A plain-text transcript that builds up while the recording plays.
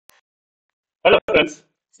Hello friends.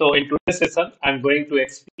 So in today's session, I'm going to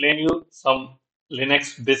explain you some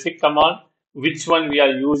Linux basic command, which one we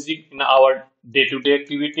are using in our day-to-day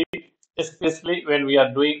activity, especially when we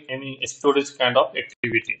are doing any storage kind of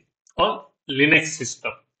activity on Linux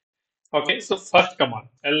system. Okay, so first command,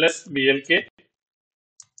 lsblk.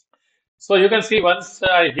 So you can see once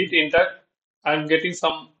I hit enter, I'm getting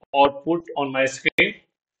some output on my screen.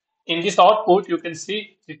 In this output, you can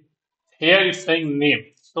see here it's saying name.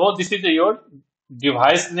 So this is your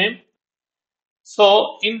device name.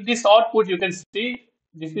 So in this output, you can see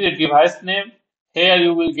this is a device name. Here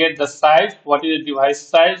you will get the size, what is the device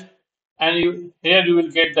size, and here you will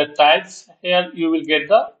get the types. Here you will get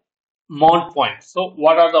the mount point. So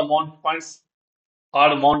what are the mount points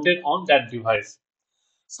are mounted on that device?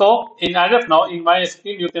 So in as of now, in my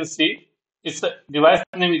screen, you can see its device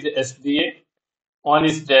name is SDA, one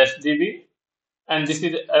is the SDB, and this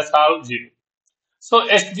is SRG. So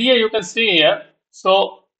SDA you can see here.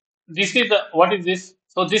 So this is the what is this?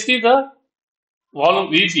 So this is the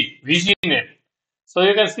volume VG name. So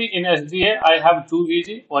you can see in SDA I have two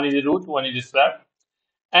VG, one is root, one is swap,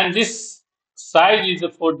 and this size is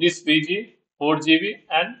for this VG 4 GB,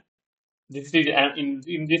 and this is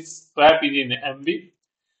in this swap is in MB.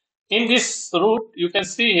 In this root you can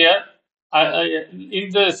see here. In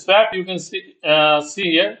the swap you can see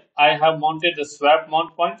here I have mounted the swap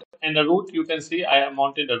mount point, and the root you can see I have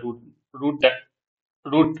mounted the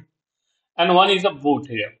root, and one is a boot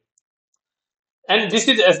here, and this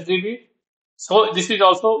is SDB. So this is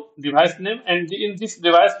also device name, and in this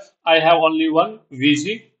device I have only one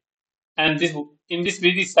VG, and this in this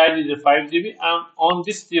VG size is a 5 GB, and on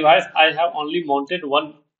this device I have only mounted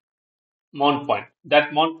one mount point.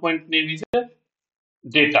 That mount point name is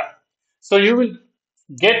data. So you will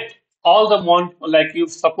get all the mount, like you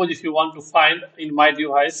suppose if you want to find in my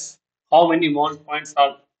device how many mount points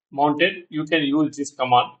are mounted, you can use this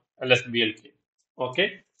command lsblk.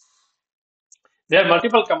 Okay, there are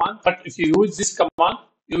multiple commands, but if you use this command,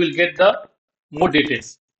 you will get the more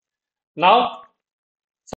details. Now,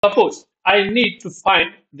 suppose I need to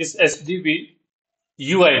find this SDB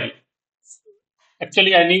UID.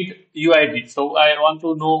 Actually, I need UID. So I want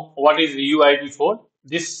to know what is the UID for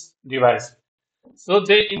this device. So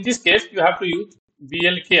in this case, you have to use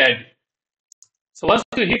BLK ID. So once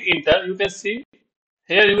you hit enter, you can see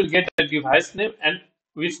here you will get a device name and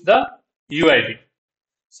with the UID.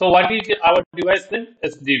 So what is our device name?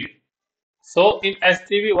 SDB. So in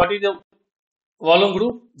SDB, what is the volume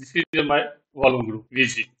group? This is my volume group,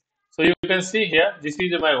 VG. So you can see here, this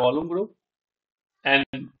is my volume group, and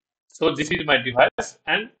so this is my device,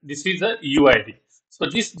 and this is the UID. So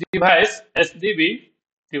this device, SDB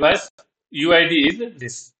device UID is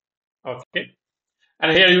this. Okay.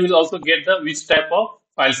 And here you will also get the which type of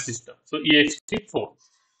file system. So ext4.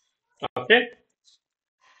 Okay.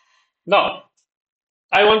 Now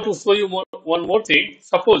I want to show you one more thing.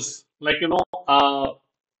 Suppose, like you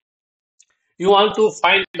want to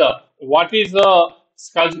find the what is the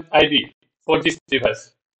SCSI ID for this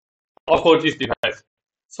device or for this device.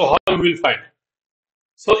 So how you will find?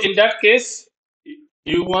 So in that case,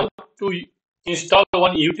 you want to install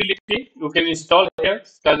one utility. You can install here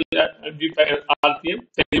SCSI RPM.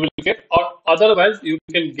 Then you will get, or otherwise you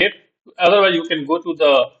can get. Otherwise you can go to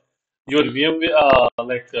the your VMware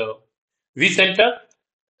vCenter,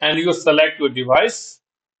 and you select your device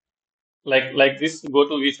like this. Go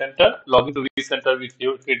to vCenter, log into vCenter with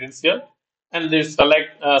your credential, and then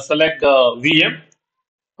select the VM.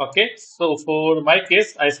 Okay, so for my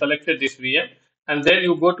case, I selected this VM, and then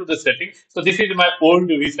you go to the settings. So this is my old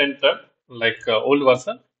vCenter, old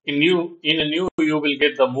version. In a new, you will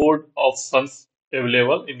get the more options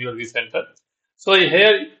available in your vCenter. So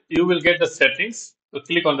here you will get the settings. So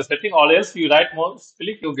click on the setting, or else you right mouse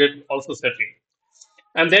click, you get also setting,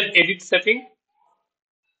 and then edit setting.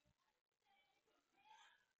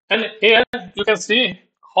 And here you can see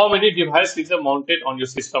how many devices are mounted on your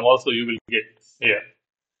system. Also, you will get here.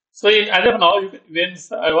 So as of now,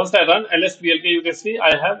 once I run lsblk, you can see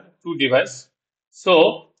I have two devices.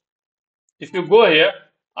 So if you go here,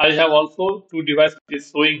 I have also two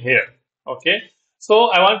devices showing here. Okay.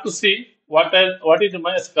 So I want to see what is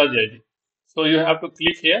my SCSI ID. So you have to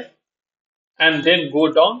click here and then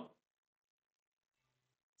go down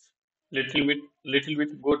little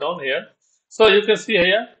bit go down here. So you can see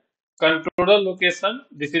here controller location.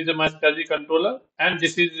 This is my SCSI controller, and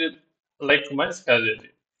this is like my SCSI ID.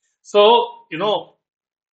 So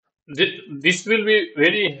this will be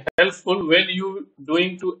very helpful when you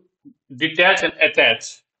doing to detach and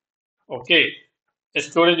attach. Okay,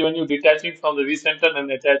 storage when you detaching from the vCenter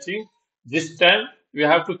and attaching. This time you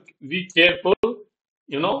have to be careful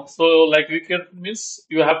So like we can means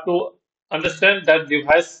you have to understand that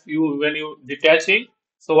device you when you detaching.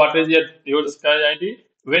 So what is your SCSI ID?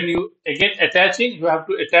 When you again attaching, you have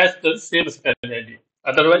to attach the same SCSI ID.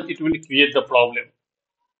 Otherwise, it will create the problem.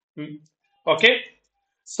 Hmm. Okay.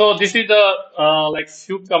 So this is the like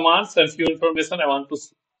few commands and few information I want to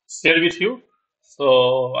share with you.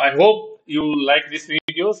 So I hope you like this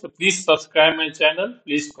video. So please subscribe my channel.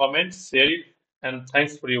 Please comment, share it, and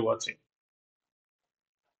thanks for your watching.